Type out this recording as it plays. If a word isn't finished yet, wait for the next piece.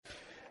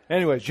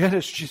Anyway,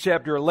 Genesis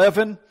chapter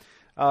 11.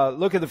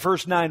 Look at the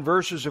first 9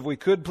 verses if we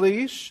could,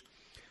 please.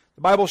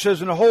 The Bible says,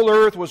 "And the whole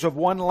earth was of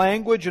one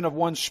language and of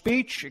one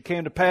speech. It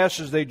came to pass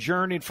as they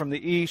journeyed from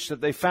the east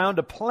that they found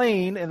a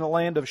plain in the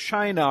land of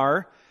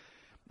Shinar,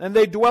 and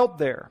they dwelt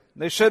there.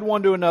 They said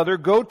one to another,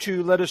 Go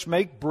to, let us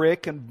make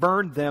brick, and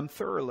burn them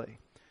thoroughly.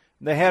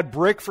 And they had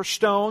brick for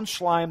stone,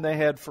 slime they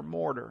had for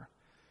mortar.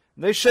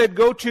 And they said,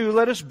 Go to,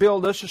 let us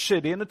build us a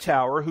city and a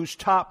tower, whose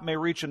top may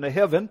reach into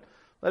heaven.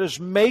 Let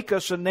us make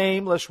us a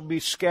name, lest we be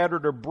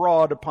scattered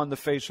abroad upon the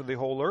face of the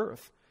whole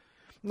earth.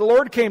 And the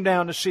Lord came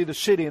down to see the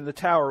city and the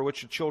tower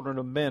which the children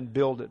of men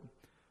builded.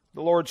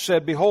 The Lord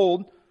said,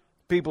 Behold, the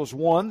people is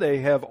one,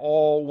 they have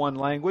all one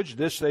language.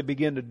 This they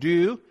begin to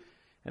do,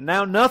 and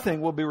now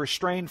nothing will be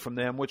restrained from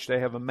them which they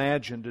have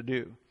imagined to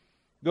do.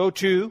 Go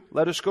to,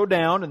 let us go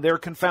down, and there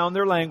confound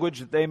their language,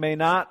 that they may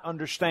not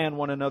understand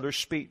one another's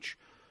speech.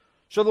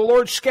 So the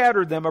Lord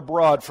scattered them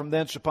abroad from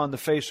thence upon the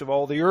face of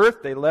all the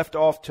earth. They left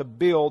off to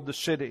build the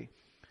city.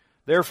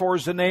 Therefore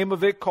is the name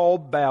of it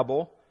called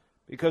Babel,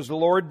 because the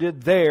Lord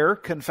did there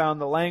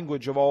confound the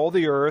language of all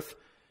the earth,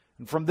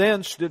 and from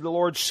thence did the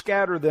Lord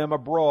scatter them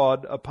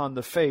abroad upon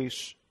the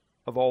face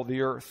of all the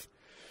earth."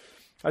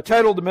 I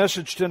titled the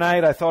message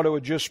tonight, I thought it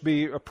would just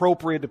be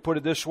appropriate to put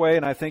it this way,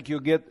 and I think you'll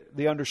get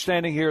the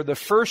understanding here, the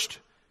first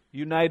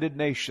United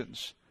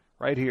Nations,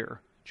 right here,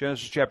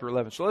 Genesis chapter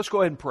 11. So let's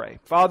go ahead and pray.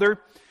 Father,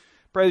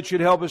 pray that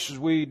you'd help us as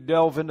we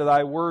delve into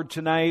thy word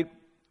tonight.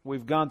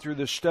 We've gone through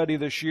this study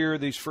this year,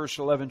 these first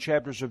 11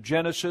 chapters of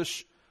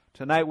Genesis.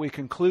 Tonight we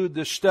conclude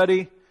this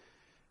study.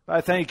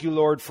 I thank you,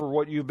 Lord, for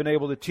what you've been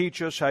able to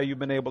teach us, how you've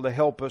been able to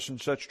help us in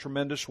such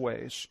tremendous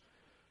ways.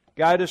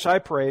 Guide us, I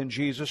pray, in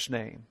Jesus'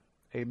 name.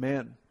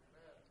 Amen.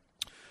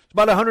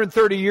 About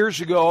 130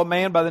 years ago, a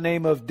man by the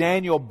name of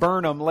Daniel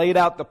Burnham laid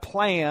out the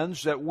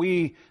plans that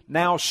we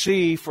now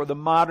see for the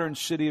modern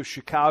city of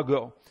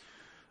Chicago.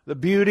 The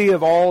beauty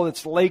of all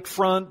its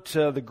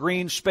lakefront, the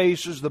green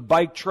spaces, the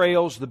bike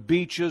trails, the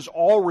beaches,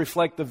 all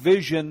reflect the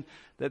vision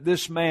that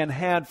this man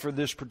had for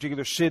this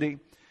particular city.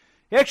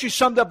 He actually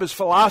summed up his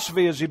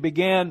philosophy as he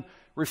began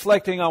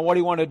reflecting on what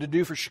he wanted to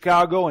do for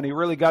Chicago, and he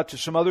really got to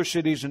some other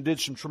cities and did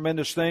some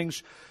tremendous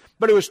things.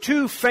 But it was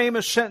 2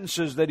 famous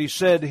sentences that he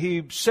said.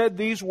 He said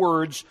these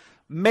words,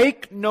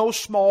 "Make no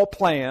small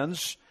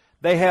plans.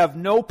 They have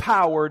no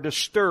power to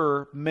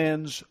stir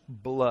men's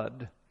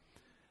blood."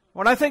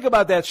 When I think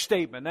about that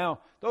statement, now,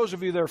 those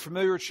of you that are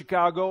familiar with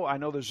Chicago, I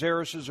know the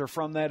Zarises are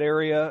from that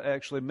area,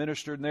 actually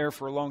ministered there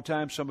for a long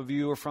time. Some of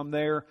you are from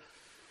there.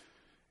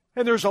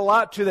 And there's a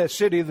lot to that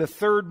city, the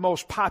 3rd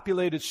most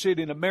populated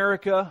city in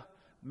America,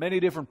 many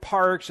different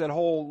parks, that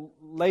whole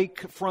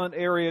lakefront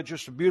area,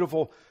 just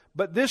beautiful.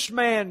 But this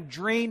man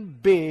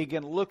dreamed big,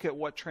 and look at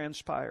what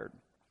transpired.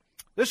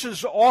 This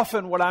is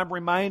often what I'm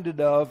reminded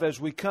of as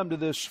we come to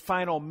this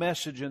final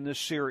message in this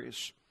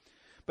series.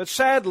 But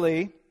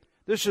sadly,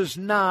 this is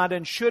not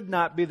and should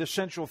not be the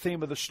central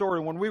theme of the story.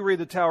 When we read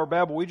the Tower of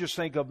Babel, we just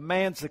think of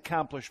man's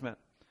accomplishment.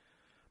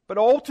 But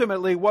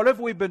ultimately, what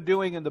have we been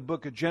doing in the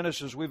book of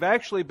Genesis? We've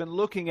actually been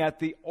looking at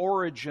the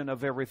origin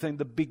of everything,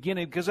 the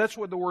beginning, because that's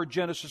what the word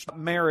Genesis,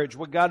 marriage,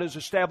 what God has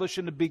established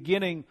in the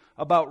beginning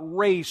about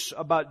race,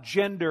 about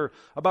gender,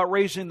 about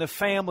raising the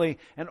family,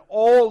 and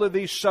all of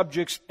these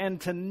subjects.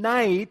 And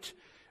tonight,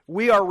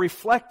 we are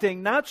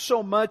reflecting not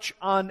so much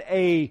on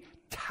a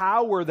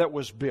tower that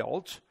was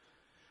built,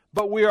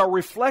 but we are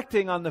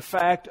reflecting on the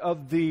fact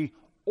of the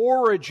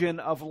origin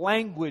of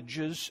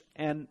languages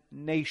and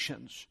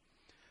nations.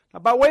 Now,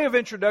 by way of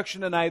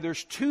introduction tonight,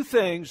 there's 2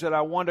 things that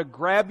I want to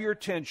grab your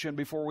attention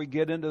before we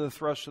get into the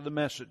thrust of the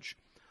message.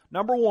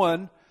 Number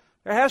 1,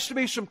 there has to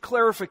be some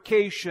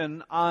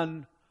clarification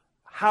on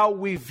how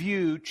we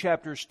view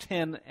chapters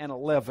 10 and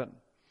 11.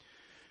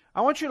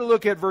 I want you to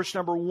look at verse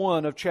number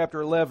 1 of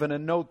chapter 11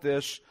 and note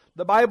this.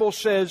 The Bible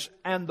says,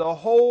 "And the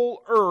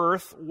whole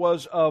earth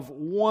was of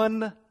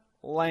one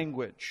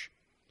language."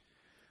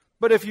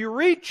 But if you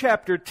read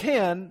chapter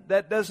 10,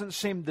 that doesn't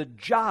seem to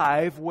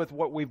jive with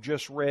what we've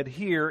just read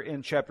here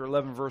in chapter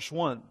 11, verse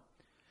 1.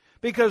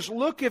 Because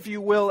look, if you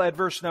will, at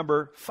verse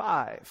number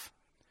 5.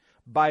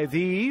 "By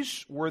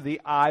these were the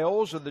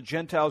isles of the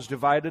Gentiles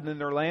divided in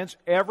their lands,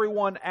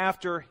 everyone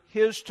after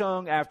his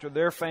tongue, after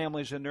their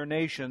families and their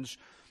nations.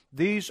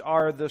 These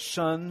are the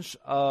sons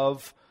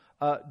of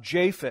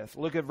Japheth."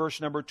 Look at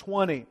verse number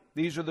 20.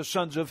 "These are the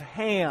sons of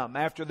Ham,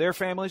 after their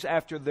families,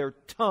 after their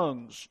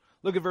tongues."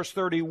 Look at verse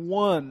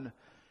 31,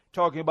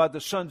 talking about the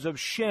sons of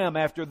Shem,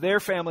 after their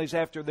families,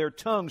 after their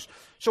tongues.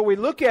 So we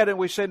look at it and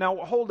we say, now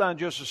hold on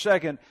just a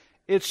second.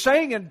 It's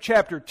saying in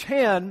chapter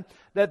 10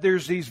 that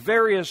there's these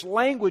various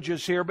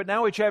languages here, but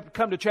now we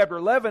come to chapter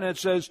 11 and it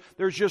says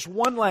there's just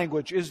one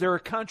language. Is there a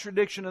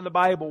contradiction in the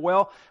Bible?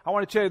 Well, I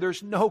want to tell you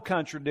there's no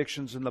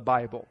contradictions in the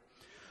Bible.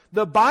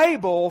 The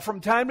Bible,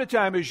 from time to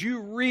time, as you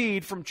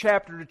read from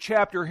chapter to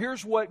chapter,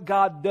 here's what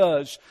God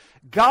does.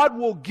 God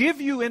will give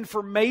you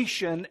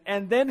information,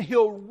 and then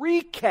He'll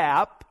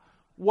recap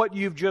what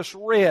you've just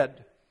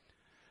read.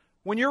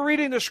 When you're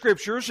reading the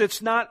Scriptures,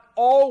 it's not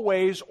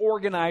always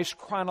organized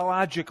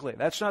chronologically.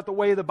 That's not the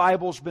way the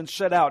Bible's been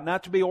set out,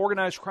 not to be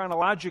organized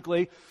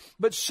chronologically.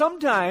 But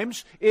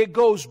sometimes it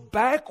goes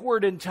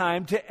backward in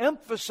time to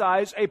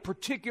emphasize a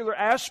particular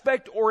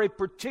aspect or a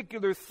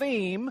particular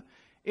theme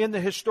in the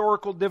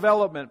historical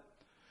development.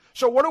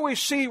 So what do we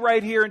see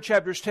right here in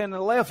chapters 10 and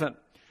 11?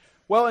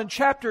 Well, in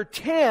chapter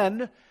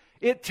 10,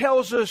 it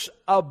tells us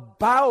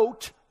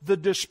about the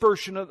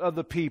dispersion of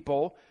the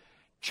people.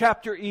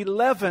 Chapter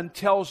 11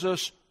 tells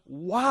us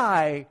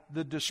why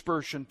the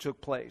dispersion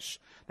took place.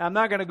 Now, I'm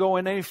not going to go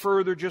in any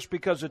further just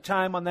because of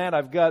time on that.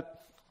 I've got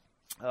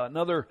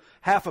another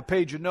half a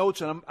page of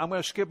notes, and I'm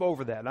going to skip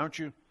over that. Aren't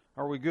you?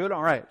 Are we good?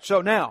 All right.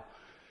 So now,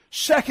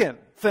 second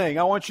thing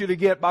I want you to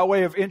get by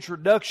way of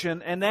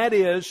introduction, and that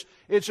is,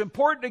 it's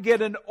important to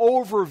get an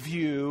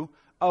overview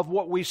of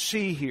what we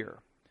see here.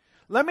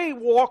 Let me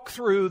walk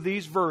through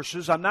these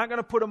verses. I'm not going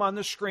to put them on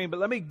the screen, but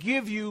let me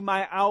give you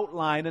my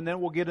outline, and then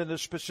we'll get into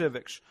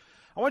specifics.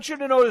 I want you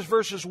to notice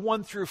verses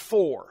 1 through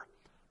 4,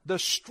 the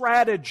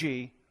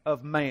strategy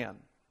of man.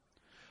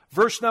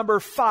 Verse number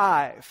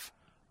 5,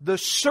 the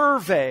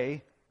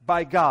survey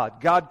by God.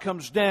 God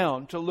comes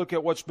down to look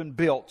at what's been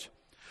built.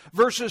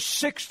 Verses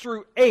 6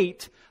 through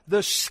 8,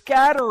 the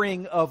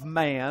scattering of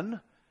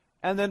man.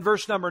 And then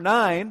verse number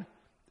 9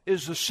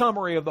 is the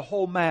summary of the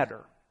whole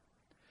matter.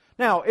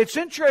 Now, it's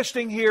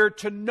interesting here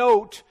to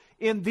note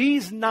in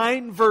these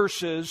 9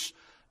 verses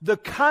the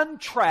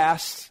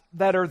contrasts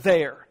that are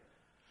there.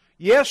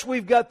 Yes,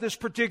 we've got this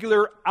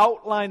particular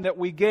outline that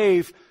we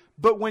gave,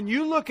 but when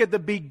you look at the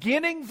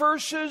beginning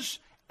verses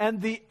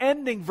and the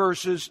ending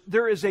verses,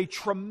 there is a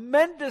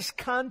tremendous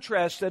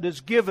contrast that is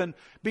given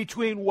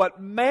between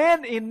what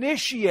man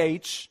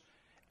initiates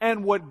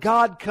and what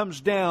God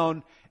comes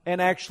down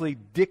and actually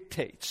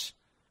dictates.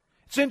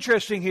 It's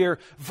interesting here,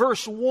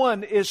 verse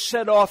 1 is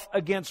set off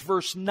against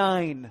verse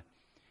 9.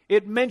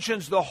 It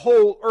mentions the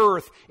whole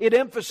earth. It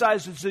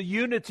emphasizes the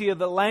unity of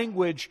the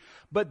language.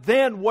 But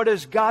then what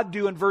does God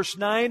do in verse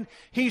 9?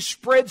 He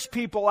spreads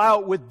people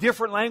out with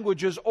different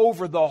languages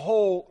over the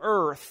whole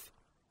earth.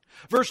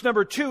 Verse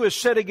number 2 is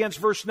set against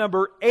verse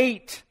number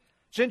 8.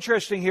 It's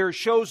interesting here. It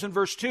shows in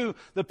verse 2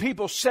 the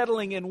people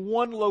settling in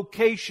one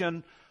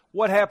location.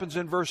 What happens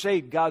in verse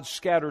 8? God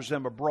scatters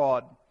them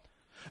abroad.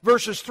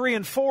 Verses 3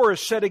 and 4 is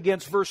set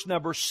against verse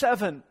number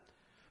 7.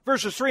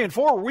 Verses 3 and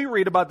 4, we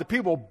read about the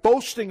people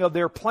boasting of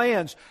their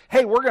plans.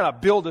 Hey, we're going to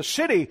build a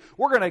city.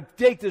 We're going to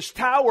take this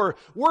tower.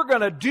 We're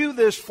going to do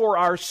this for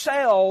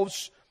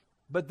ourselves.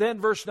 But then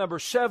verse number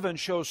 7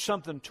 shows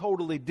something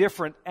totally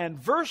different. And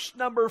verse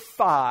number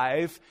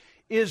 5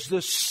 is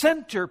the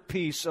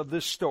centerpiece of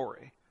this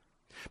story.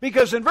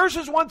 Because in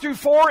verses 1 through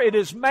 4, it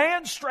is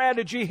man's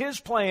strategy, his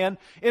plan.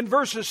 In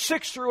verses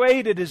 6 through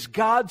 8, it is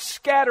God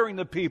scattering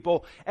the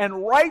people.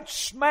 And right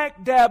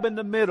smack dab in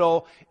the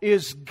middle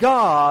is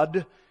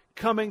God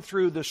coming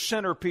through the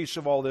centerpiece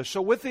of all this. So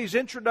with these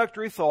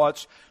introductory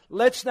thoughts,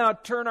 let's now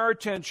turn our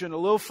attention a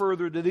little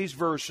further to these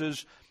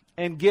verses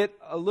and get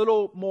a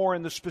little more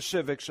in the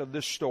specifics of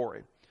this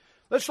story.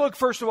 Let's look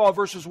first of all,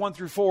 verses 1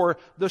 through 4,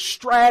 the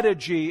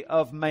strategy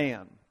of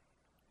man.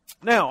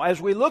 Now, as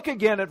we look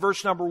again at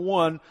verse number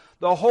 1,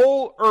 the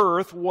whole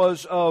earth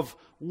was of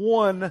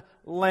one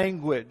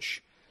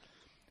language.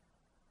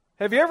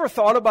 Have you ever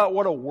thought about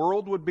what a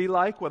world would be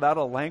like without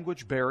a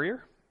language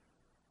barrier?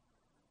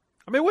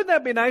 I mean, wouldn't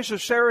that be nice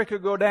if Sarah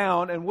could go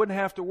down and wouldn't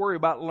have to worry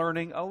about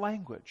learning a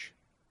language?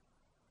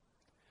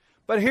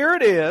 But here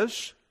it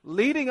is,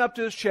 leading up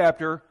to this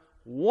chapter,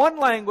 one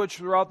language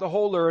throughout the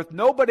whole earth.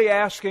 Nobody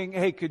asking,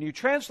 hey, can you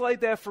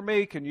translate that for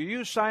me? Can you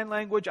use sign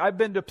language? I've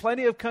been to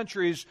plenty of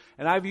countries,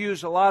 and I've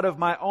used a lot of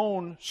my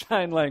own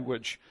sign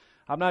language.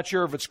 I'm not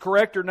sure if it's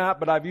correct or not,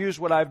 but I've used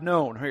what I've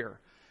known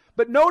here.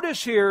 But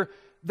notice here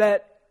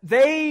that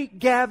they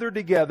gather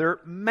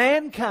together,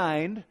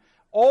 mankind,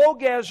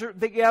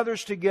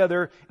 gathers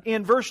together.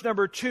 In verse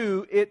number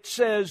 2, it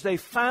says they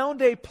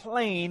found a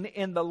plain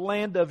in the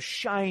land of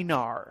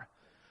Shinar.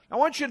 I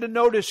want you to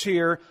notice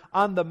here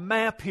on the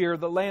map here,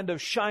 the land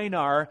of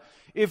Shinar.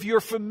 If you're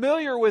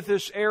familiar with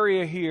this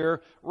area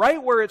here,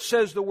 right where it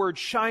says the word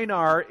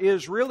Shinar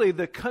is really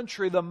the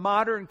country, the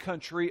modern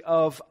country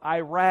of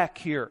Iraq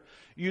here.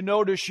 You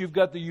notice you've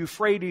got the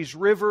Euphrates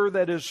River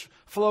that is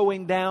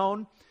flowing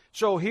down.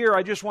 So here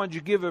I just wanted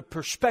you to give a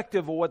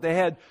perspective of what they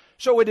had.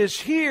 So it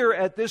is here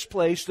at this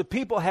place, the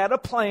people had a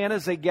plan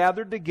as they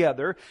gathered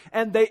together,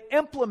 and they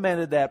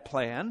implemented that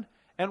plan.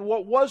 And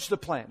what was the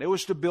plan? It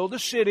was to build a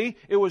city.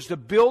 It was to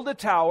build a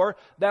tower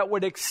that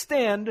would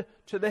extend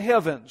to the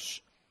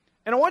heavens.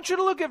 And I want you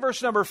to look at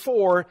verse number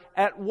 4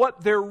 at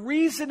what their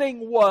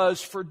reasoning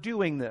was for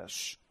doing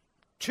this.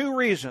 2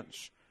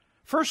 reasons.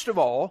 First of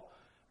all,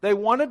 they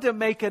wanted to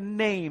make a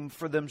name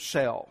for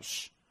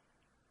themselves.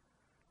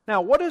 Now,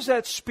 what does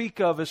that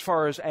speak of as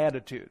far as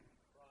attitude?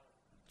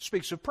 It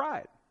speaks of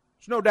pride.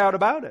 There's no doubt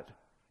about it.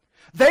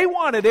 They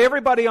wanted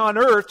everybody on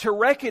earth to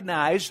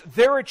recognize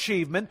their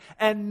achievement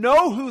and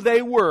know who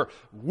they were.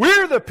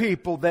 We're the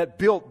people that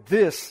built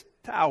this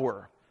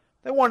tower.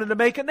 They wanted to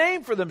make a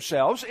name for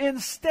themselves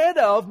instead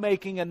of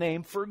making a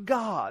name for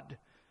God.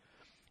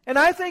 And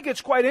I think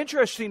it's quite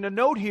interesting to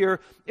note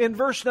here in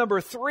verse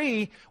number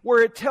 3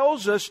 where it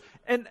tells us,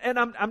 and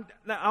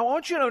I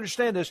want you to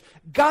understand this,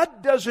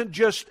 God doesn't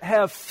just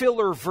have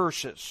filler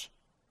verses.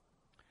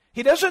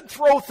 He doesn't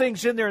throw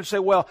things in there and say,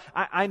 well,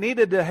 I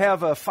needed to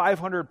have a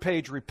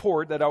 500-page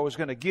report that I was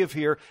going to give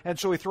here, and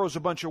so he throws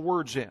a bunch of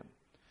words in.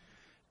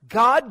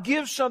 God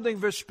gives something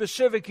very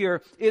specific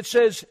here. It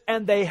says,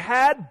 and they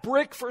had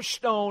brick for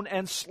stone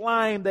and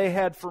slime they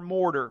had for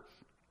mortar.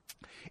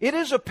 It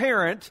is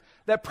apparent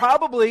that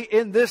probably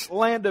in this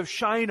land of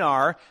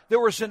Shinar, there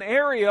was an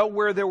area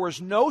where there was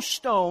no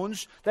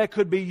stones that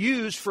could be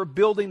used for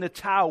building the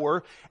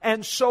tower,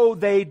 and so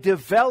they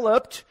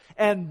developed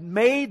and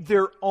made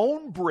their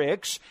own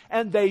bricks,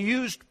 and they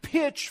used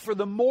pitch for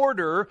the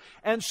mortar,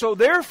 and so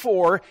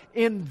therefore,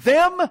 in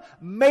them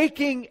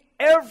making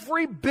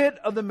every bit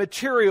of the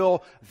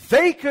material,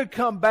 they could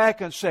come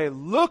back and say,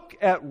 look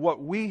at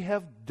what we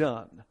have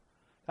done.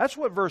 That's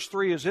what verse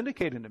 3 is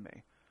indicating to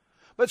me.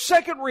 But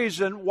second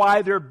reason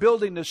why they're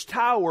building this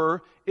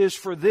tower is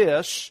for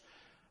this,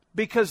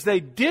 because they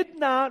did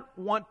not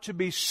want to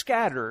be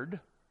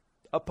scattered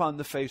upon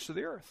the face of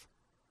the earth.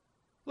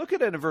 Look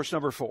at it in verse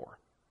number 4.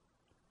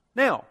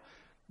 Now,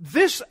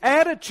 this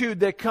attitude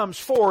that comes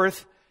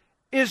forth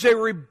is a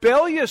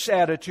rebellious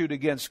attitude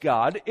against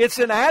God. It's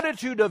an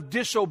attitude of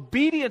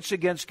disobedience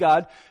against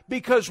God,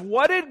 because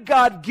what did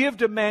God give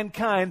to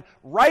mankind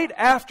right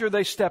after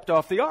they stepped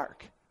off the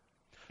ark?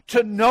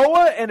 To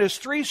Noah and his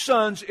 3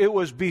 sons, it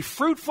was be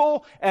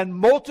fruitful and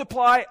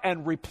multiply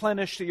and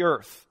replenish the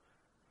earth.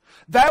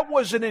 That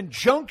was an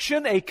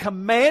injunction, a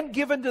command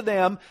given to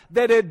them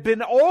that had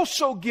been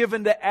also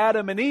given to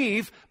Adam and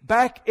Eve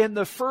back in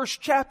the first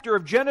chapter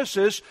of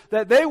Genesis,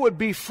 that they would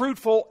be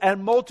fruitful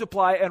and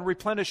multiply and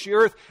replenish the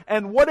earth.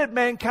 And what did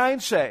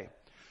mankind say?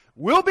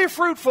 We'll be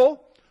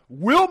fruitful,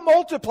 we'll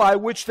multiply,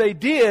 which they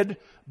did,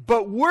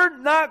 but we're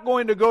not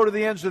going to go to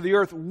the ends of the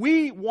earth.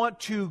 We want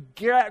to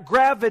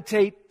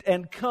gravitate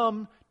and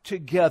come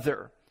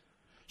together.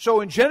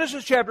 So in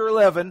Genesis chapter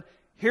 11,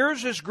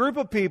 here's this group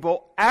of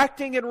people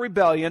acting in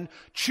rebellion,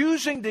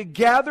 choosing to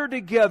gather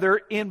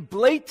together in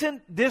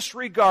blatant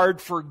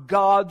disregard for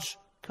God's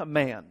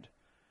command.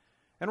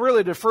 And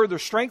really, to further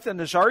strengthen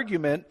this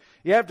argument,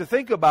 you have to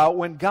think about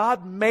when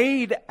God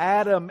made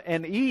Adam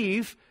and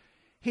Eve,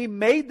 He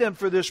made them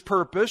for this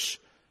purpose,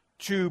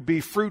 to be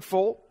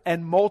fruitful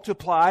and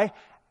multiply.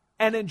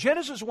 And in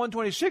Genesis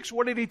 1:26,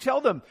 what did He tell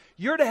them?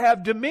 You're to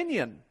have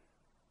dominion.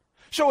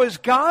 So is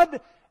God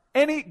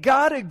any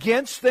God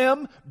against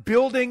them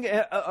building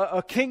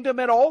a kingdom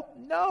at all?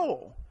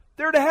 No.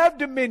 They're to have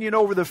dominion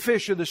over the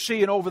fish of the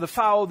sea and over the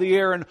fowl of the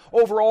air and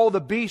over all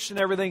the beasts and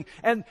everything.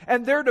 And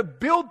they're to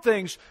build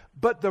things.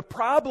 But the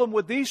problem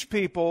with these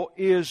people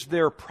is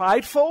they're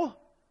prideful,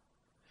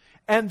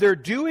 and they're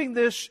doing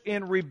this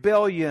in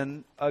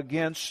rebellion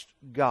against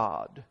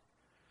God.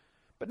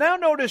 But now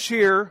notice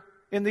here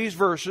in these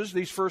verses,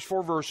 these first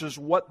 4 verses,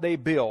 what they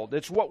build.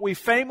 It's what we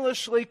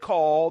famously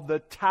call the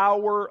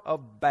Tower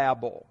of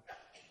Babel.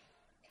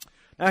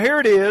 Now here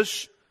it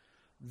is,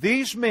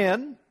 these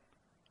men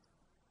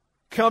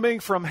coming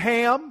from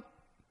Ham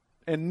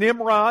and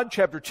Nimrod,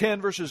 chapter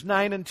 10, verses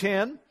 9 and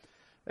 10.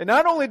 They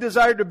not only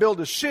desired to build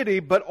a city,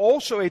 but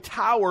also a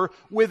tower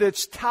with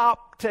its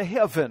top to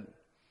heaven.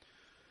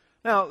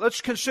 Now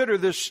let's consider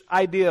this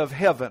idea of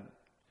heaven.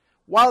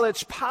 While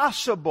it's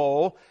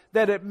possible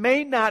that it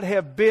may not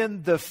have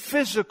been the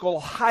physical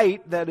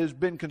height that has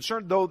been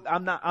concerned, though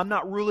I'm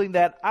not ruling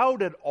that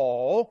out at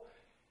all,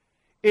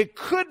 it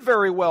could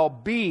very well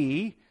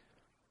be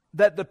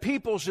that the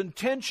people's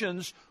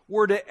intentions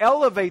were to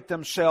elevate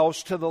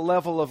themselves to the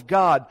level of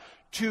God,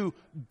 to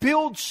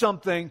build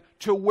something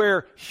to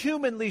where,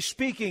 humanly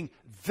speaking,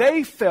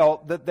 they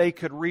felt that they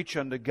could reach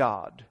unto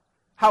God.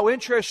 How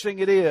interesting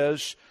it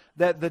is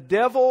that the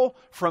devil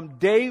from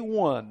day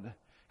one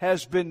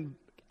has been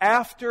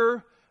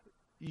after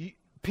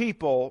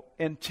people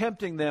and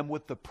tempting them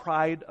with the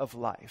pride of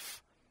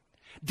life.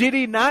 Did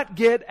he not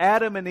get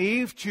Adam and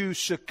Eve to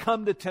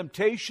succumb to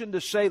temptation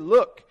to say,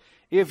 look,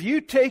 if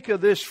you take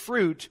of this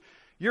fruit,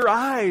 your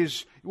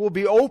eyes will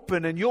be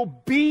open and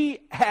you'll be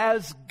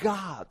as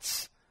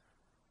gods.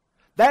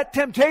 That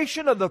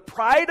temptation of the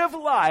pride of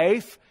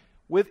life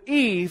with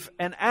Eve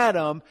and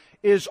Adam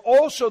is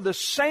also the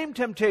same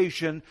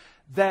temptation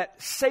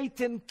that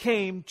Satan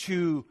came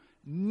to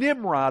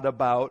Nimrod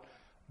about.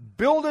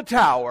 Build a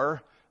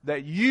tower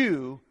that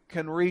you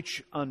can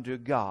reach unto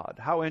God.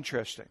 How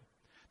interesting.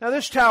 Now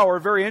this tower,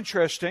 very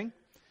interesting.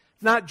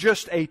 Not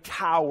just a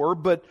tower,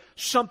 but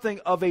something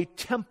of a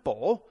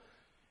temple.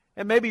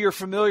 And maybe you're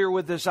familiar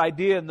with this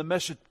idea in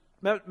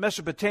the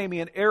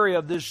Mesopotamian area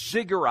of this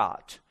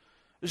ziggurat.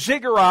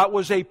 Ziggurat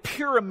was a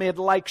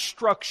pyramid-like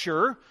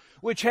structure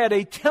which had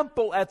a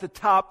temple at the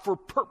top for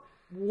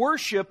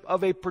worship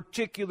of a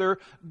particular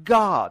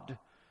god.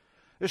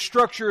 The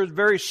structure is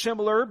very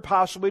similar,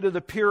 possibly, to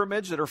the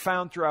pyramids that are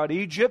found throughout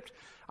Egypt.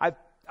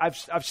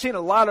 I've seen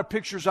a lot of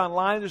pictures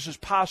online. This is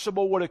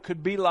possible what it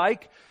could be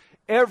like.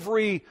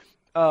 Every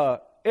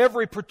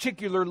every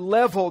particular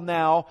level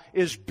now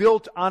is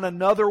built on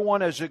another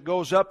one as it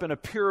goes up in a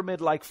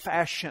pyramid-like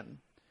fashion.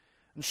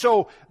 And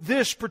so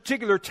this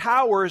particular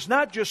tower is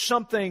not just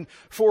something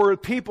for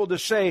people to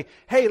say,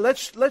 hey,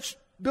 let's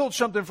build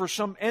something for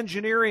some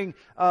engineering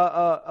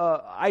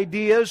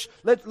ideas.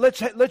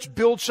 Let's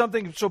build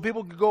something so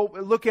people can go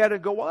look at it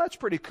and go, well, that's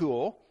pretty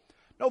cool.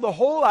 No, the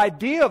whole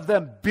idea of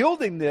them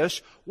building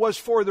this was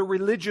for the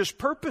religious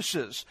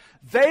purposes.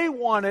 They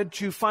wanted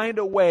to find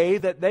a way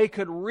that they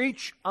could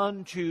reach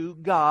unto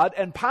God,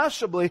 and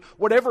possibly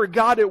whatever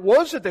God it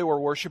was that they were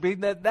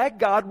worshiping, that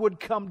God would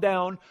come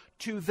down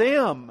to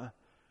them.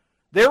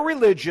 Their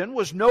religion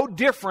was no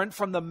different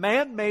from the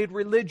man-made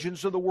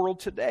religions of the world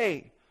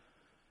today.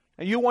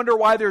 And you wonder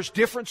why there's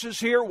differences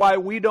here, why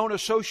we don't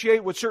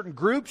associate with certain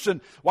groups,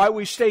 and why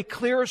we stay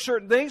clear of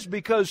certain things,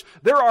 because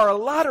there are a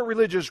lot of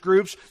religious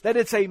groups that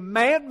it's a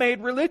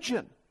man-made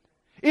religion.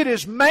 It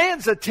is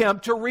man's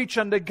attempt to reach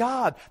unto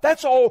God.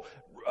 That's all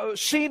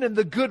seen in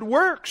the good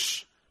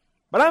works.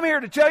 But I'm here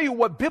to tell you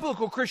what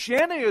biblical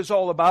Christianity is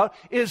all about,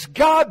 is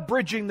God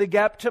bridging the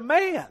gap to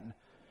man.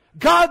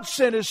 God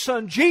sent His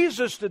Son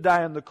Jesus to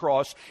die on the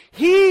cross.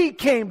 He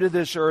came to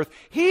this earth.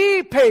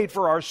 He paid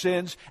for our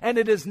sins. And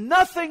it is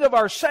nothing of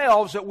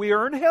ourselves that we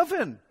earn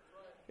heaven.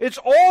 It's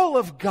all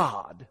of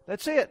God.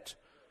 That's it.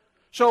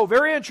 So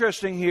very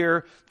interesting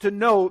here to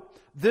note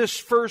these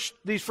first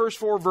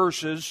 4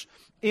 verses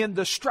in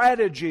the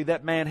strategy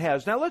that man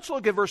has. Now let's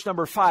look at verse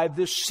number 5,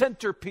 this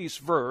centerpiece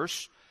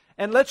verse.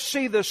 And let's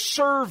see the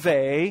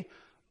survey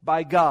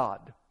by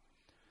God.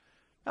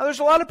 Now,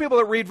 there's a lot of people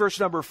that read verse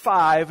number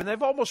 5, and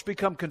they've almost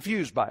become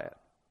confused by it.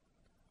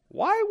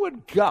 Why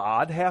would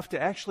God have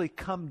to actually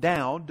come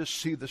down to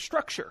see the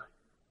structure?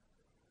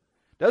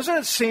 Doesn't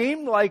it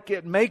seem like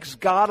it makes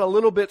God a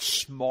little bit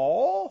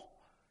small,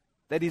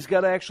 that He's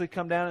got to actually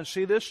come down and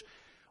see this?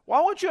 Well,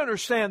 I want you to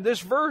understand,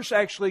 this verse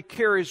actually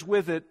carries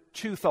with it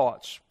 2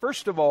 thoughts.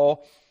 First of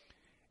all,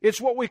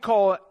 it's what we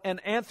call an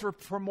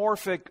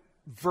anthropomorphic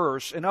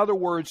verse. In other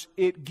words,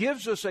 it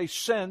gives us a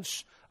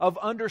sense of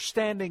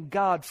understanding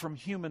God from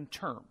human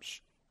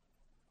terms.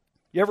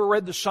 You ever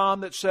read the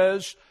psalm that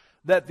says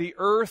that the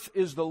earth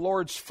is the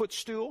Lord's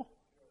footstool?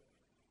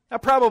 Now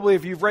probably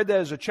if you've read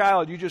that as a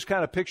child, you just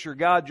kind of picture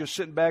God just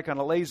sitting back on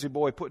a lazy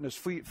boy putting His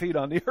feet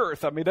on the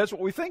earth. I mean, that's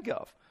what we think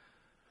of.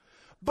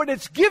 But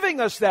it's giving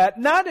us that,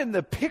 not in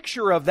the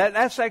picture of that,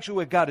 that's actually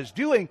what God is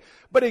doing,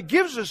 but it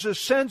gives us a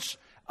sense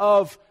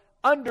of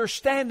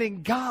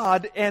understanding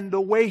God and the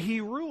way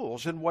He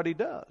rules and what He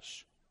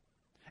does.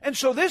 And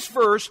so this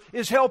verse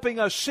is helping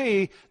us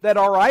see that,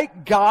 all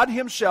right, God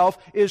Himself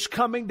is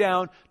coming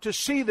down to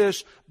see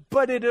this,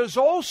 but it is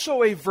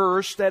also a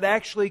verse that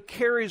actually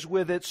carries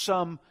with it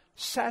some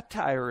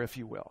satire, if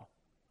you will.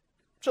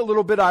 It's a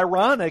little bit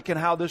ironic in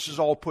how this is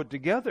all put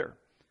together.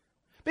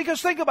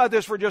 Because think about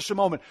this for just a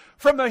moment.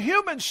 From a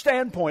human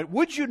standpoint,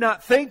 would you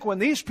not think when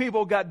these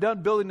people got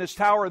done building this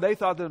tower, they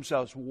thought to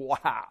themselves,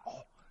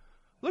 wow,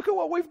 look at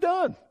what we've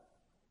done.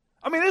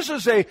 I mean, this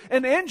is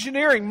an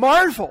engineering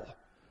marvel.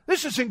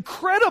 This is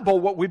incredible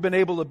what we've been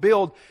able to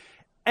build.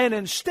 And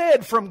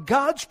instead, from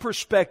God's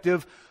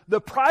perspective,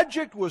 the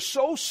project was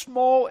so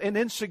small and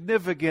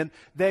insignificant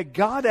that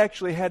God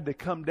actually had to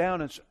come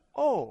down and say,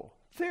 oh,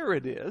 there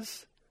it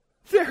is.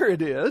 There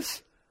it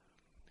is.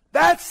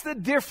 That's the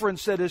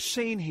difference that is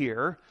seen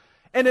here.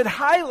 And it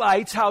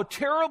highlights how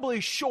terribly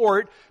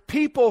short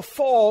people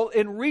fall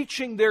in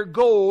reaching their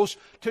goals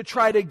to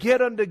try to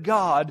get unto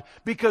God,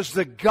 because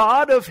the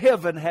God of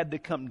heaven had to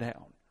come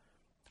down.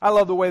 I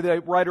love the way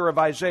the writer of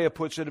Isaiah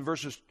puts it in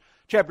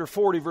chapter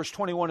 40, verse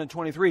 21 and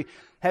 23.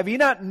 Have ye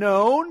not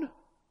known?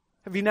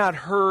 Have ye not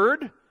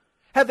heard?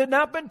 Hath it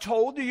not been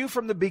told to you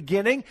from the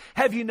beginning?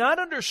 Have you not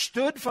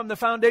understood from the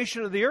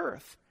foundation of the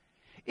earth?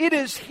 It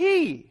is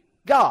He,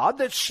 God,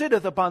 that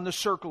sitteth upon the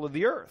circle of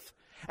the earth,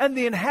 and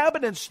the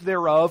inhabitants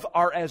thereof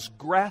are as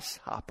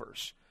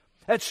grasshoppers,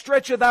 that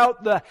stretcheth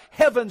out the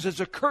heavens as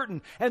a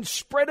curtain, and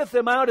spreadeth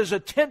them out as a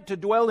tent to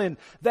dwell in,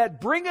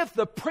 that bringeth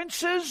the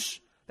princes,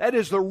 that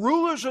is, the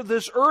rulers of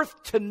this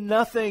earth, to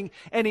nothing,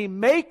 and He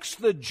makes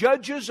the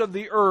judges of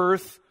the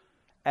earth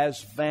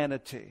as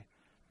vanity.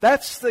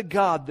 That's the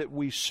God that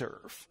we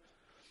serve.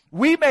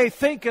 We may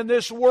think in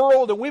this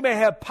world, and we may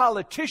have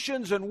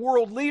politicians and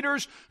world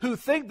leaders who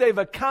think they've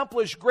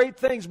accomplished great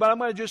things, but I'm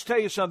going to just tell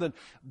you something.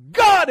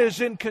 God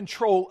is in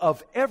control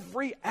of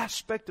every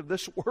aspect of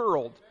this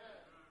world.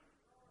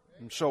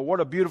 And so what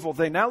a beautiful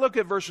thing. Now look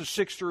at verses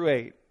 6 through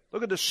 8.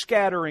 Look at the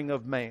scattering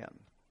of man.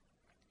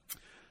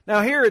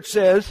 Now here it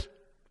says,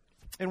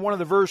 in one of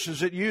the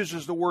verses, it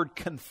uses the word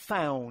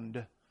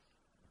confound.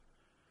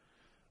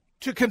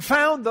 To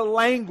confound the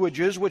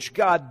languages, which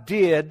God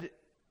did,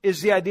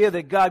 is the idea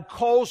that God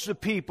calls the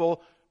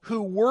people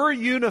who were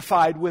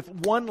unified with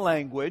one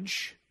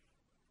language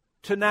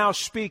to now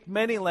speak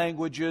many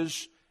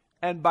languages,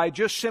 and by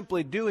just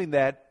simply doing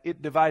that,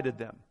 it divided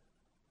them.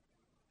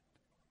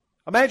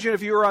 Imagine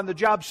if you were on the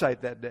job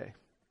site that day,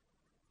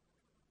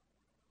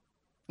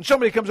 and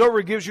somebody comes over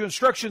and gives you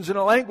instructions in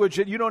a language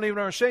that you don't even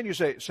understand. You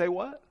say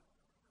what?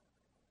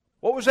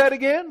 What was that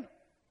again?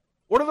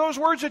 What are those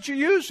words that you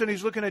use? And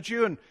he's looking at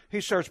you and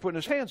he starts putting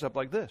his hands up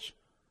like this.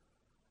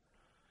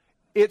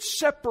 It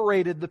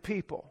separated the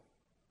people.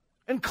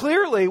 And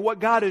clearly what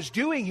God is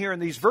doing here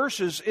in these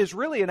verses is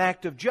really an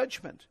act of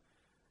judgment.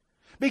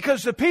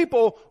 Because the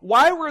people,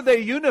 why were they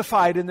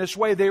unified in this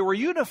way? They were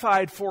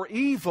unified for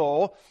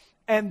evil,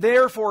 and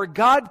therefore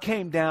God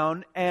came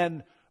down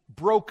and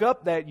broke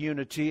up that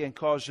unity and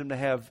caused them to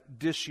have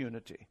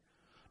disunity.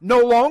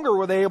 No longer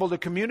were they able to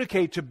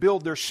communicate to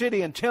build their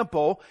city and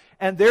temple,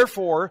 and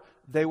therefore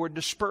they were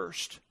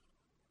dispersed.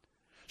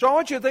 So I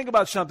want you to think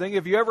about something.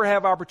 If you ever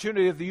have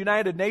opportunity, if the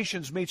United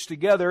Nations meets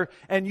together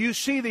and you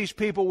see these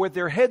people with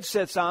their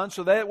headsets on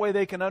so that way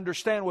they can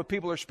understand what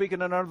people are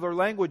speaking in other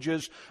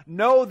languages,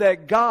 know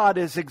that God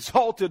is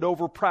exalted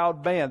over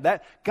proud man.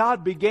 That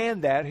God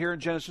began that here in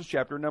Genesis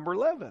chapter number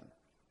 11.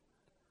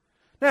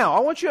 Now,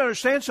 I want you to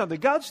understand something.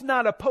 God's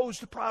not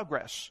opposed to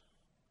progress.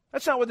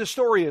 That's not what the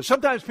story is.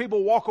 Sometimes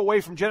people walk away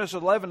from Genesis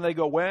 11 and they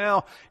go,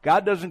 well,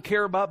 God doesn't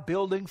care about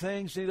building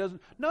things. He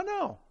doesn't.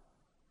 No.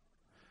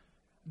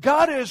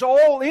 God is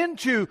all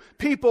into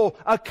people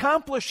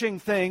accomplishing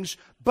things,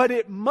 but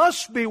it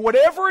must be,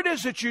 whatever it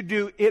is that you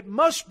do, it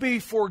must be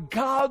for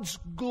God's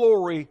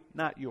glory,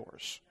 not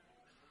yours.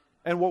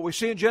 And what we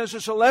see in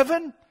Genesis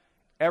 11,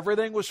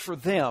 everything was for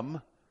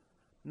them,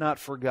 not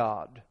for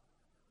God.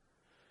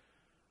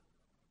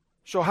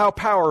 So how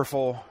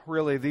powerful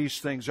really these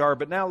things are.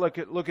 But now look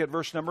at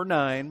verse number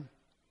 9,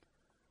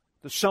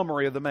 the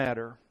summary of the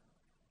matter.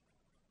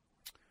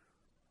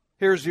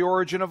 Here's the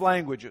origin of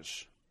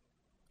languages.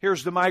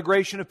 Here's the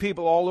migration of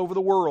people all over the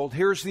world.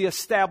 Here's the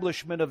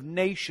establishment of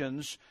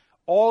nations.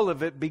 All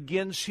of it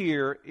begins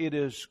here. It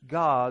is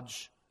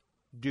God's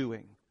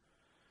doing.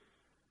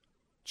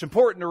 It's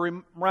important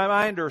to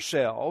remind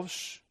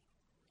ourselves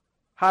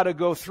how to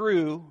go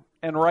through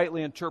and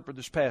rightly interpret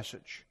this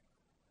passage.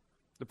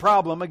 The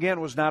problem,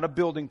 again, was not a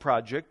building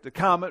project.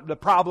 The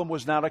problem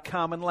was not a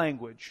common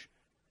language.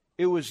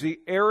 It was the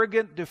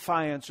arrogant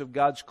defiance of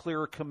God's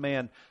clear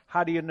command.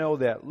 How do you know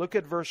that? Look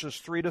at verses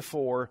 3 to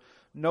 4.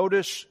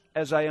 Notice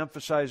as I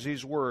emphasize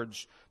these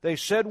words. They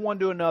said one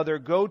to another,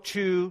 go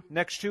to,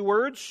 next two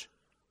words.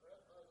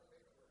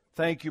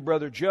 Thank you,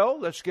 Brother Joe.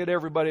 Let's get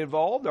everybody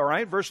involved, all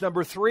right? Verse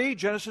number 3,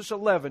 Genesis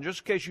 11,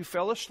 just in case you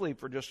fell asleep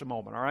for just a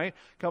moment, all right?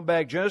 Come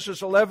back.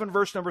 Genesis 11,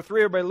 verse number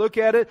 3, everybody look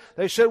at it.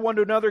 They said one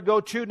to another,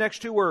 go to,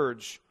 next two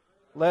words.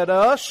 Let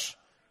us.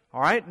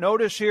 All right,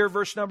 notice here,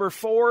 verse number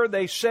 4,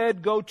 they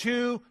said, go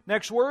to,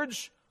 next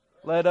words.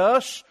 Let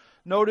us.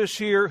 Notice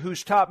here,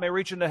 whose top may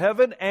reach into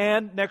heaven,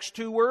 and next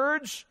two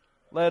words,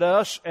 let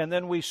us. And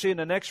then we see in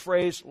the next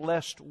phrase,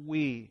 lest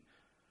we.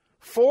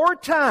 4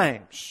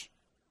 times,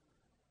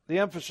 the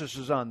emphasis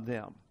is on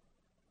them.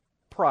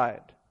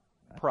 Pride.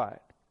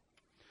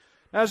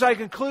 Now, as I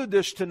conclude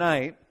this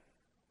tonight,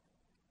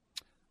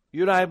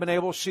 you and I have been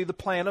able to see the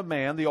plan of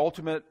man, the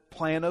ultimate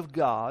plan of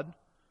God.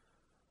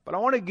 But I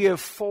want to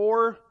give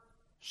 4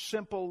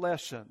 simple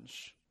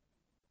lessons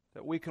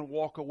that we can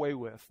walk away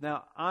with.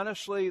 Now,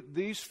 honestly,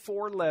 these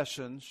 4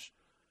 lessons,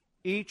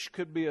 each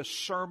could be a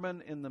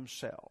sermon in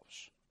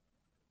themselves.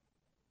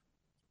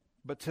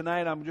 But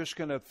tonight I'm just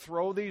going to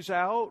throw these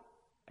out,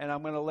 and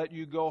I'm going to let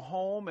you go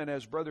home, and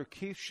as Brother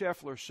Keith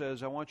Scheffler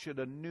says, I want you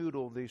to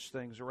noodle these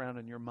things around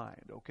in your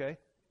mind, okay?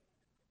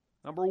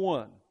 Number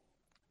 1,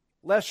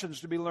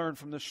 lessons to be learned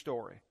from this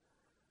story.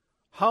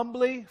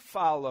 Humbly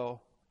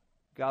follow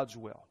God's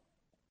will.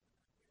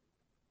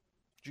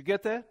 Did you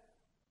get that?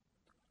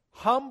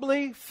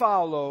 Humbly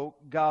follow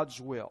God's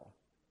will.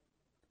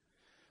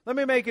 Let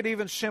me make it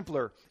even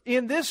simpler.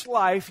 In this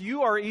life,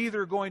 you are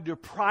either going to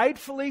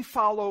pridefully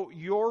follow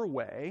your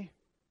way,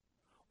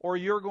 or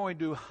you're going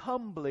to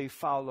humbly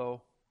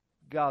follow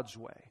God's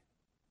way.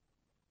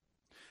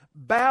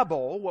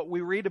 Babel, what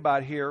we read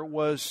about here,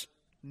 was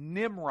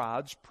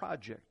Nimrod's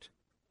project.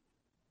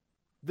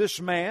 This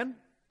man,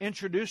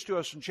 introduced to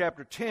us in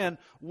chapter 10,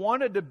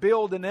 wanted to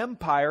build an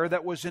empire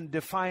that was in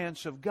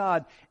defiance of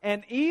God.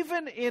 And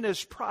even in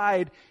his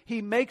pride,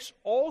 he makes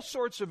all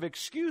sorts of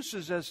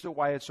excuses as to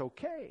why it's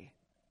okay.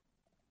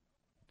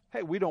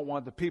 Hey, we don't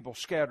want the people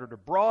scattered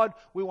abroad.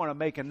 We want to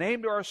make a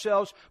name to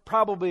ourselves.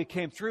 Probably it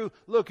came through.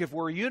 Look, if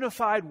we're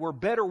unified, we're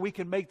better. We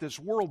can make this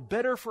world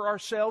better for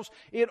ourselves.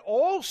 It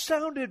all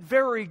sounded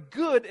very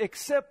good,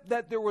 except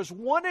that there was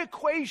one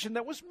equation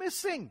that was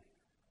missing.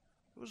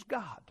 It was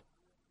God.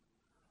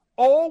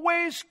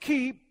 Always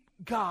keep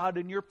God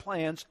in your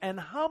plans and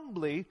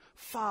humbly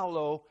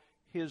follow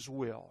His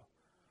will.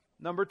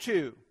 Number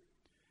 2,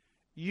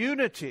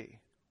 unity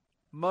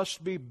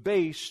must be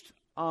based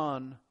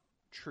on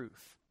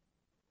truth.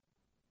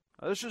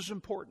 Now, this is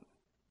important.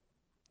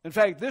 In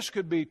fact, this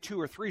could be 2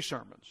 or 3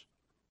 sermons.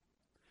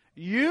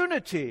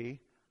 Unity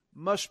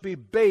must be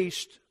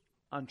based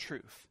on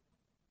truth.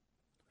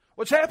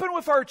 What's happened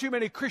with far too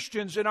many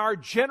Christians in our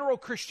general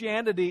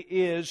Christianity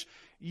is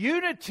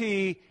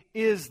unity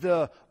is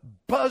the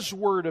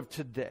buzzword of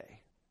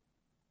today.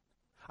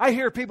 I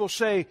hear people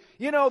say,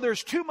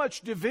 there's too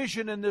much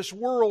division in this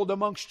world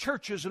amongst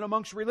churches and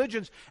amongst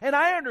religions. And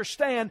I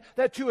understand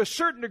that to a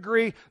certain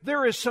degree,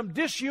 there is some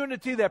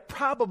disunity that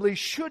probably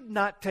should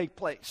not take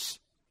place.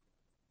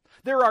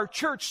 There are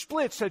church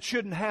splits that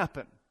shouldn't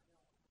happen.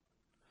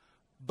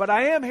 But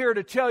I am here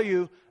to tell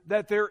you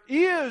that there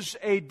is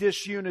a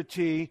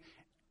disunity,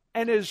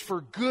 and it is for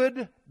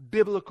good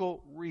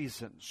biblical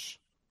reasons.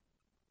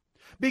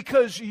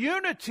 Because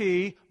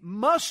unity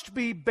must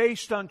be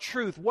based on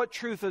truth. What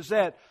truth is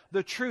that?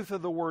 The truth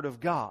of the Word of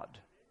God.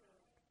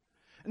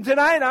 And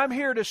tonight I'm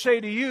here to say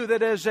to you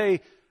that as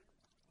a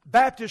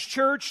Baptist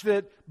church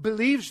that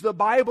believes the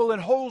Bible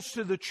and holds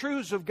to the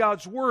truths of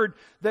God's Word,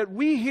 that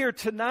we here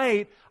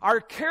tonight are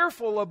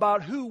careful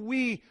about who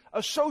we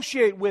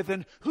associate with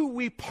and who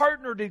we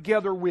partner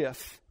together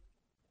with.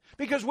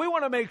 Because we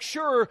want to make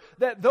sure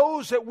that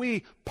those that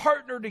we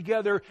partner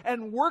together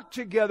and work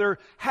together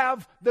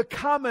have the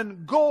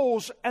common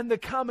goals and the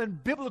common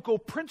biblical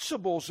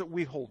principles that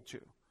we hold to.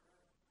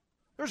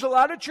 There's a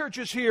lot of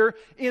churches here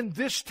in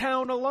this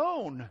town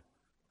alone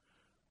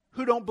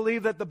who don't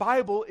believe that the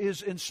Bible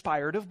is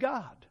inspired of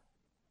God.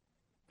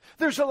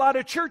 There's a lot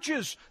of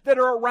churches that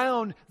are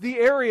around the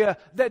area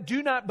that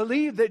do not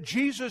believe that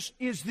Jesus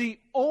is the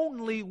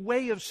only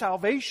way of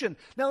salvation.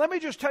 Now, let me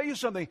just tell you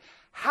something.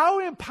 How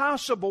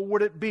impossible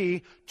would it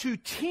be to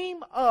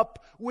team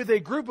up with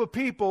a group of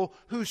people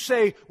who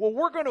say, well,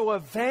 we're going to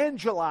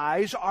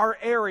evangelize our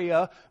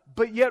area,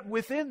 but yet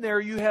within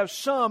there you have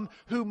some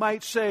who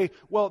might say,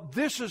 well,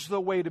 this is the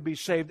way to be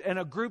saved. And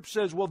a group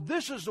says, well,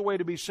 this is the way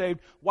to be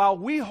saved, while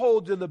we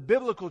hold to the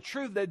biblical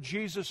truth that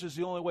Jesus is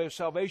the only way of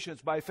salvation.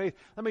 It's by faith.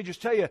 Let me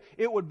just tell you,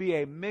 it would be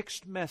a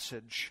mixed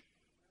message.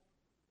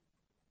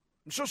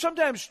 So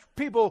sometimes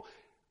people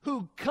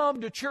who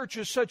come to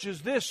churches such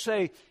as this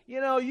say,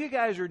 you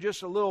guys are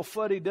just a little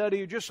fuddy-duddy,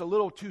 you're just a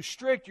little too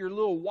strict, you're a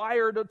little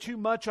wired too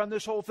much on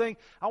this whole thing.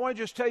 I want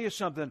to just tell you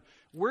something.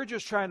 We're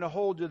just trying to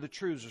hold to the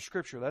truths of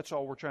Scripture. That's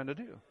all we're trying to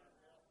do.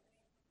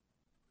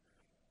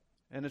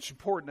 And it's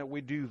important that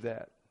we do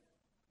that.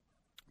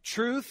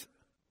 True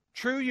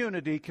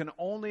unity can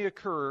only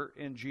occur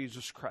in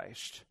Jesus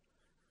Christ.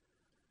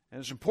 And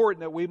it's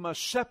important that we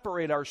must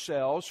separate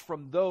ourselves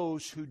from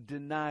those who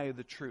deny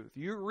the truth.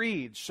 You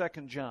read 2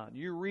 John.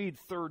 You read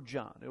 3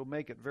 John. It will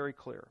make it very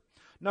clear.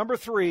 Number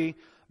 3,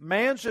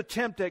 man's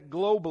attempt at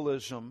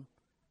globalism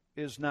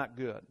is not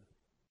good.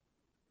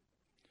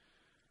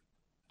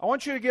 I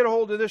want you to get a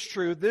hold of this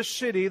truth. This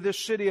city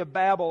of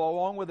Babel,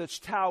 along with its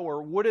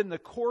tower, would in the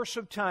course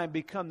of time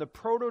become the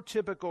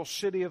prototypical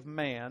city of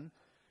man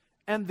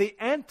and the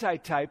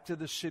antitype to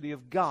the city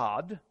of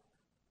God,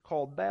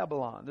 called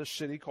Babylon, this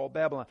city called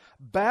Babylon.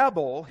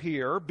 Babel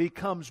here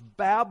becomes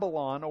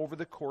Babylon over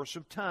the course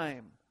of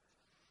time.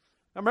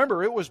 Now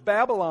remember, it was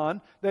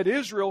Babylon that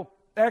Israel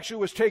actually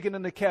was taken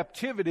into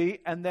captivity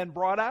and then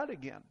brought out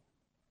again.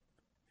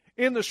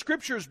 In the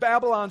Scriptures,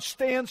 Babylon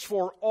stands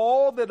for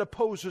all that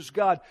opposes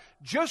God.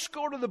 Just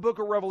go to the book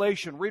of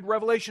Revelation. Read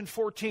Revelation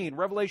 14,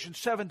 Revelation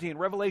 17,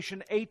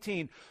 Revelation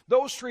 18.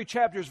 Those 3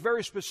 chapters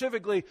very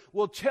specifically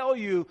will tell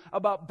you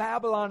about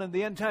Babylon in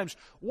the end times.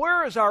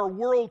 Where has our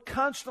world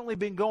constantly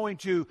been going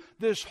to?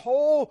 This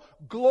whole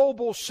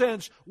global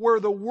sense where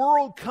the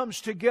world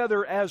comes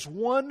together as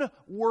one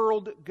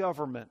world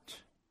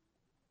government.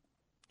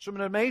 It's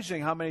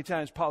amazing how many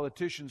times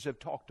politicians have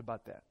talked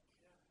about that.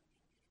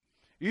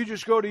 You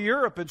just go to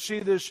Europe and see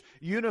this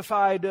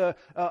unified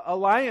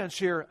alliance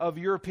here of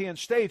European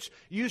states.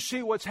 You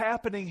see what's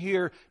happening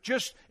here.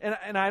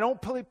 And I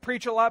don't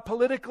preach a lot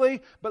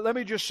politically, but let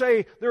me just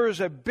say there is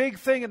a big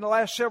thing in the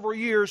last several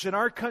years in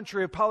our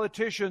country of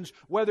politicians,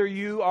 whether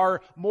you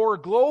are more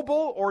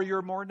global or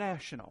you're more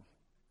national.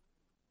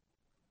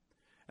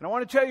 And I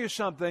want to tell you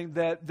something,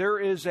 that there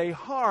is a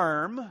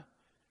harm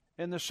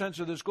in the sense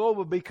of this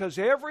global, because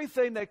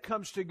everything that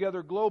comes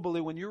together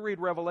globally, when you read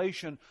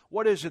Revelation,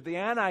 what is it? The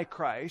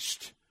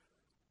Antichrist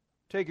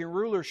taking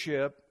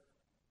rulership,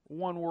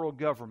 one world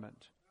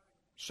government.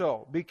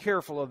 So, be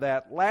careful of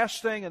that.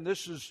 Last thing, and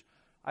this is,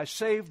 I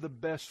saved the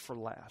best for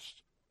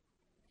last.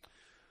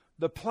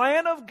 The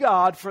plan of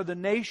God for the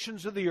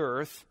nations of the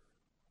earth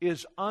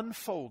is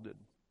unfolded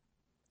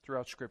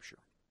throughout Scripture.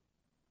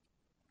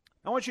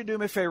 I want you to do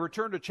me a favor,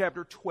 turn to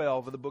chapter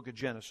 12 of the book of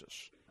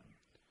Genesis.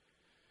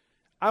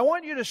 I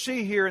want you to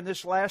see here in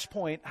this last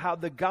point how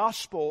the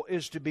gospel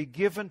is to be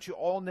given to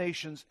all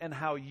nations and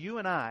how you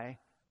and I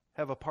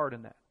have a part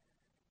in that.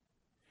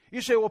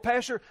 You say, well,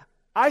 Pastor,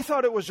 I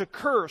thought it was a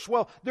curse.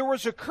 Well, there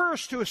was a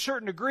curse to a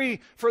certain degree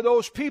for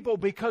those people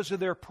because of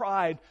their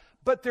pride,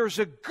 but there's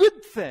a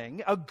good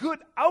thing, a good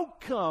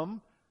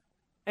outcome,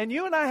 and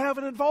you and I have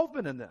an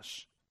involvement in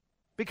this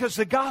because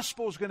the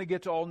gospel is going to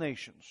get to all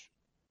nations.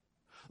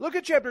 Look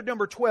at chapter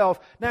number 12.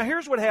 Now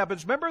here's what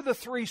happens. Remember the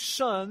 3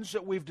 sons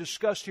that we've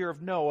discussed here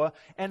of Noah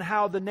and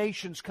how the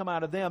nations come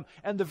out of them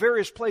and the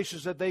various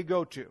places that they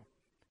go to.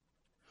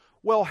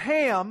 Well,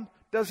 Ham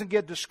doesn't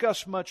get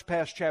discussed much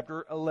past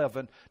chapter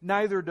 11.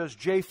 Neither does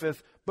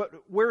Japheth. But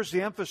where's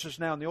the emphasis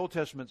now in the Old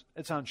Testament?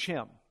 It's on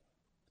Shem.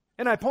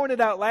 And I pointed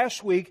out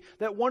last week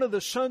that one of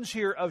the sons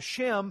here of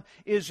Shem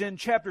is in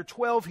chapter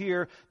 12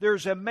 here.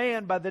 There's a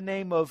man by the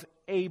name of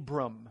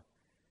Abram.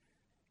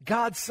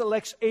 God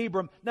selects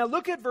Abram. Now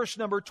look at verse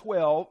number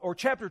 12, or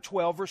chapter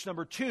 12, verse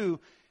number 2.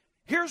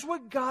 Here's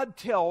what God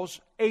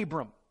tells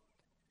Abram.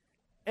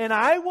 And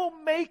I will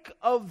make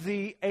of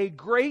thee a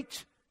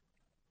great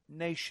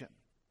nation.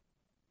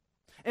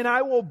 And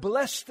I will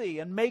bless thee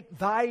and make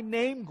thy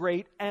name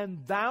great, and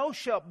thou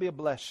shalt be a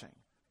blessing.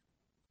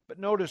 But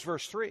notice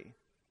verse 3.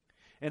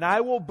 And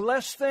I will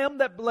bless them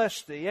that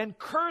bless thee, and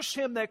curse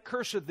him that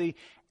curseth thee,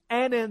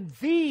 and in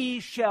thee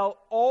shall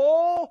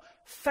all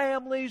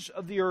families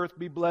of the earth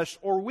be blessed.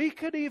 Or we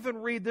could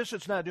even read this,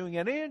 it's not doing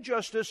any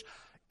injustice,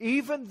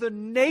 even the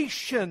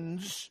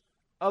nations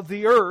of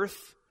the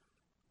earth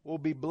will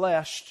be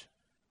blessed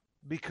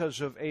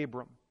because of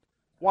Abram.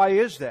 Why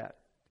is that?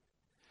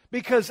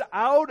 Because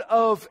out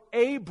of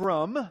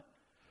Abram,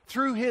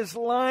 through his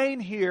line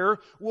here,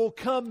 will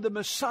come the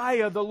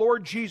Messiah, the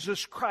Lord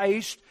Jesus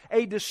Christ,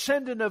 a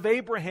descendant of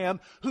Abraham,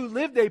 who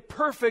lived a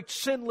perfect,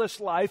 sinless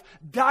life,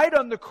 died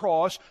on the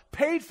cross,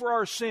 paid for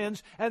our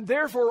sins, and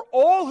therefore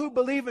all who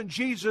believe in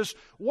Jesus,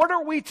 what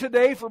are we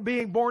today for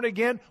being born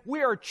again?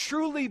 We are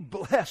truly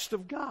blessed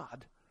of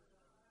God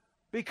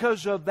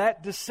because of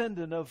that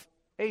descendant of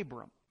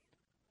Abram.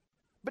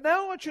 But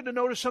now I want you to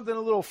notice something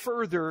a little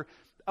further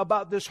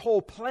about this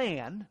whole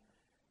plan,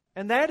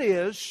 and that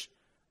is,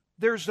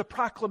 there's the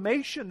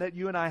proclamation that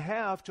you and I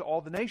have to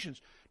all the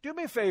nations. Do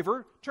me a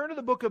favor, turn to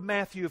the book of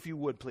Matthew if you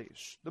would,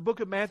 please. The book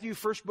of Matthew,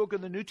 first book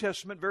in the New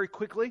Testament, very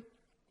quickly.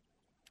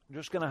 I'm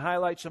just going to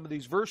highlight some of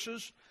these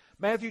verses.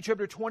 Matthew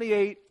chapter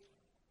 28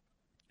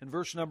 and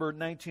verse number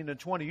 19 and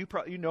 20.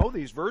 You know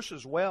these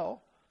verses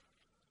well.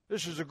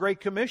 This is a great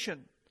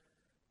commission.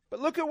 But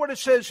look at what it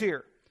says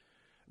here.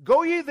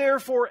 Go ye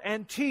therefore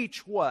and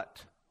teach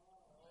what?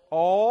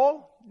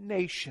 All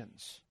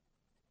nations.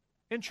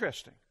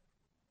 Interesting.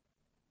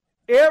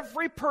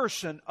 Every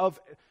person of,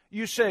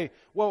 you say,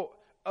 well,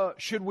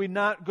 should we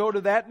not go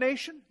to that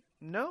nation?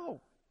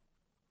 No.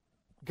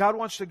 God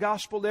wants the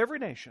gospel to every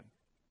nation.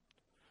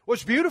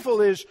 What's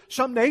beautiful is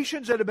some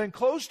nations that have been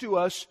close to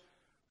us,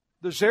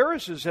 the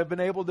Zereses have been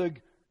able to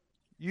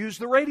use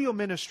the radio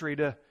ministry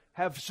to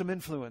have some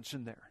influence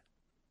in there.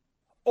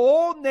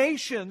 All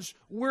nations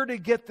we're to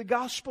get the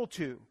gospel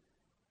to.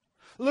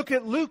 Look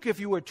at Luke, if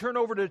you would. Turn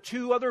over to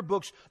two other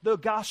books. The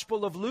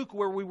Gospel of Luke,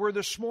 where we were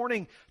this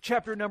morning,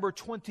 chapter number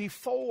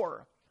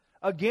 24.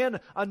 Again,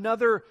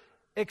 another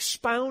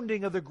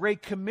expounding of the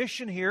Great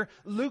Commission here.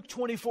 Luke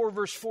 24,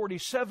 verse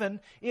 47.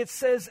 It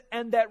says,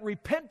 and that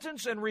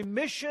repentance and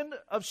remission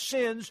of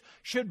sins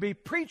should be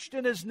preached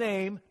in His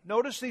name.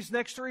 Notice these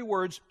next three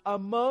words,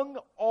 among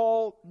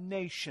all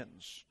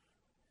nations.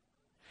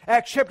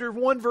 Acts chapter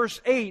 1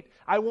 verse 8,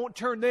 I won't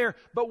turn there,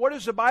 but what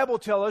does the Bible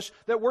tell us?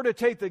 That we're to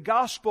take the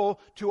gospel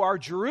to our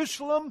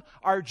Jerusalem,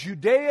 our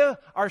Judea,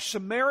 our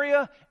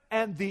Samaria,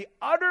 and the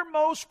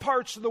uttermost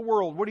parts of the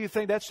world. What do you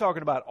think that's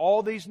talking about?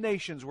 All these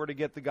nations we're to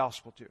get the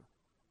gospel to.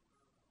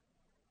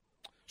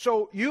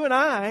 So you and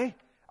I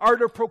are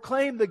to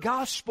proclaim the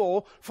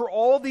gospel for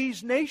all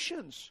these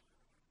nations.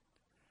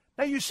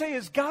 Now you say,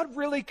 is God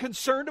really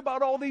concerned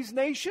about all these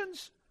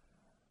nations?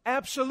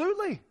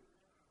 Absolutely.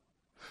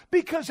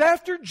 Because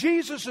after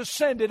Jesus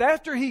ascended,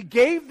 after He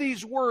gave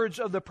these words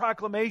of the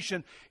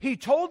proclamation, He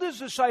told His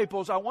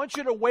disciples, I want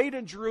you to wait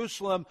in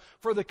Jerusalem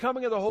for the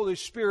coming of the Holy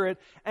Spirit.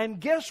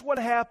 And guess what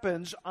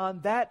happens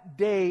on that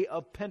day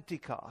of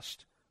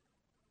Pentecost?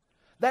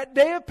 That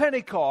day of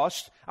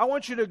Pentecost, I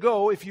want you to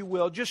go, if you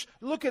will, just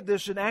look at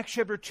this in Acts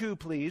chapter 2,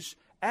 please.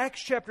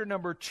 Acts chapter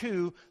number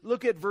 2,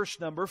 look at verse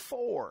number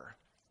 4.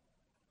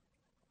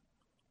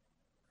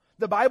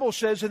 The Bible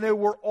says, and they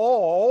were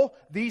all,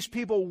 these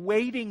people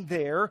waiting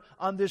there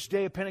on this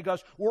day of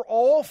Pentecost, were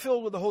all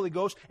filled with the Holy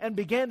Ghost and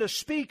began to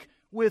speak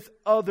with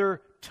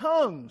other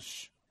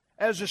tongues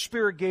as the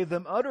Spirit gave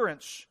them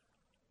utterance.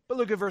 But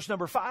look at verse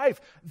number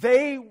 5.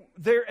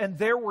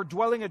 There were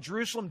dwelling at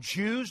Jerusalem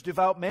Jews,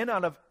 devout men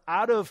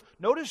out of,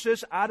 notice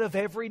this, out of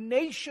every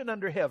nation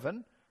under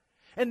heaven.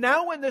 And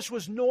now when this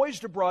was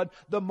noised abroad,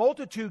 the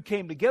multitude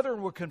came together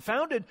and were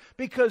confounded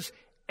because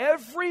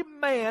every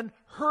man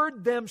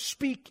heard them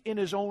speak in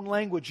his own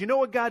language. You know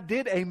what God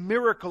did? A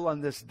miracle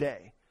on this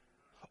day.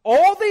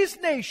 All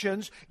these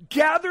nations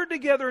gathered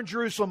together in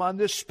Jerusalem on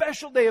this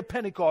special day of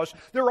Pentecost.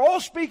 They're all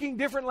speaking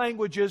different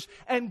languages,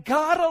 and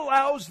God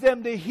allows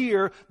them to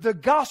hear the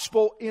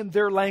gospel in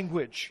their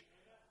language.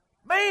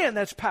 Man,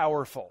 that's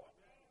powerful.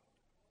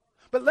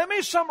 But let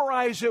me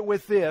summarize it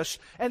with this,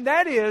 and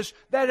that is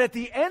that at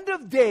the end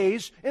of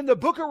days, in the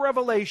book of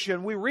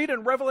Revelation, we read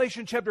in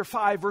Revelation chapter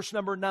 5, verse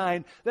number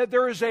 9, that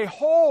there is a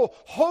whole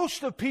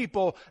host of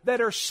people that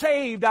are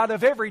saved out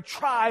of every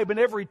tribe and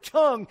every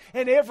tongue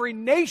and every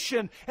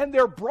nation, and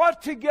they're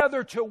brought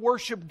together to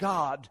worship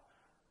God.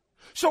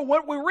 So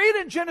what we read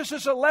in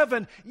Genesis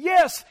 11,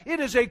 yes, it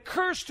is a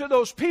curse to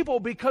those people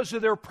because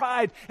of their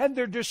pride, and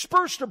they're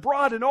dispersed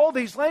abroad in all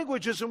these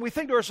languages, and we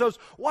think to ourselves,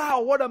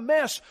 wow, what a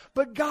mess.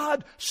 But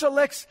God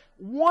selects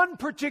one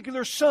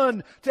particular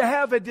son to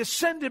have a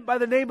descendant by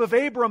the name of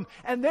Abram,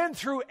 and then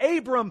through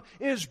Abram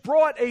is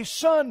brought a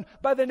son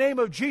by the name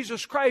of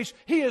Jesus Christ.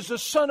 He is the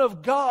Son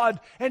of God,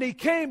 and He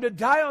came to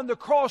die on the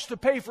cross to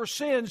pay for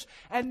sins,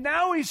 and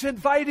now He's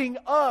inviting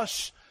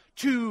us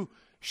to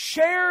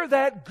share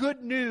that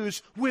good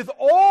news with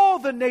all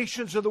the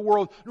nations of the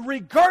world,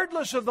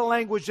 regardless of the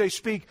language they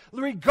speak,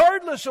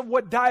 regardless of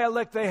what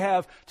dialect they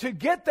have, to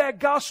get that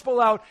gospel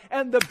out.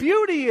 And the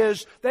beauty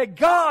is that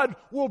God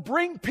will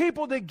bring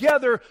people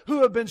together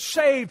who have been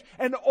saved,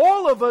 and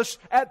all of us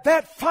at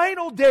that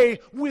final day,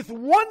 with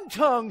one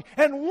tongue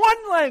and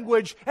one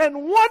language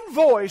and one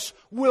voice,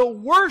 will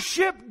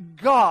worship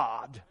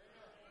God.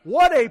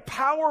 What a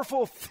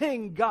powerful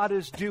thing God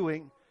is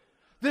doing.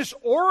 This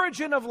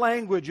origin of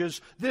languages,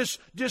 this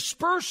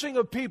dispersing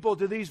of people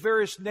to these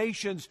various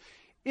nations,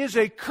 is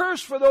a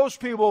curse for those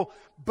people,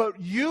 but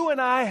you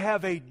and I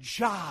have a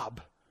job.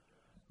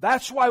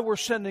 That's why we're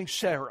sending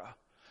Sarah.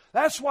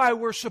 That's why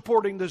we're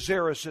supporting the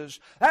Zereses.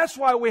 That's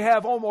why we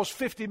have almost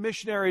 50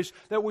 missionaries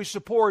that we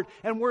support,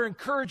 and we're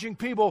encouraging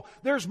people.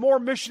 There's more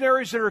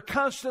missionaries that are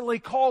constantly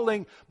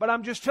calling, but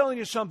I'm just telling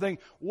you something.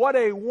 What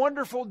a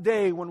wonderful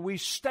day when we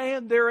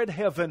stand there at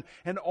heaven,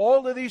 and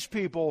all of these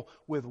people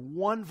with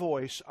one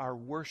voice are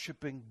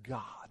worshiping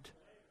God.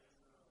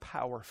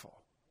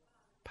 Powerful.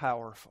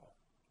 Powerful.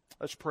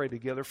 Let's pray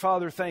together.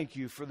 Father, thank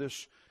you for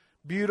this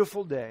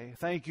beautiful day.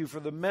 Thank you for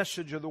the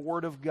message of the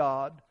Word of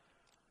God.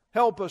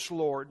 Help us,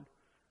 Lord,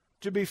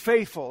 to be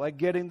faithful at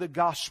getting the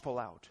gospel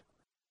out.